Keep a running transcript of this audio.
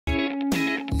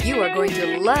You are going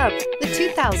to love the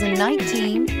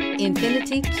 2019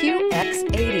 Infiniti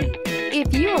Qx80.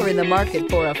 If you are in the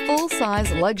market for a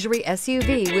full-size luxury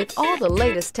SUV with all the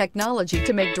latest technology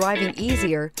to make driving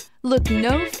easier, look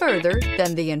no further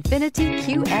than the Infiniti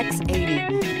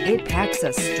Qx80. It packs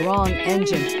a strong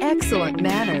engine, excellent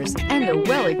manners, and a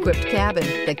well-equipped cabin.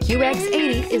 The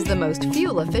Qx80 is the most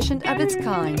fuel-efficient of its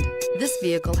kind. This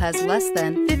vehicle has less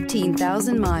than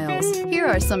 15,000 miles. Here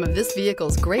are some of this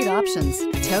vehicle's great options: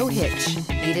 tow hitch,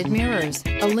 heated mirrors,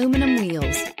 aluminum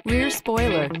wheels, rear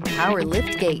spoiler, power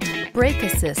liftgate, brake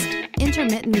assist,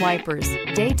 intermittent wipers,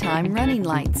 daytime running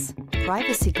lights,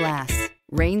 privacy glass,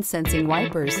 rain sensing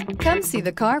wipers. Come see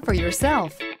the car for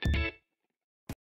yourself.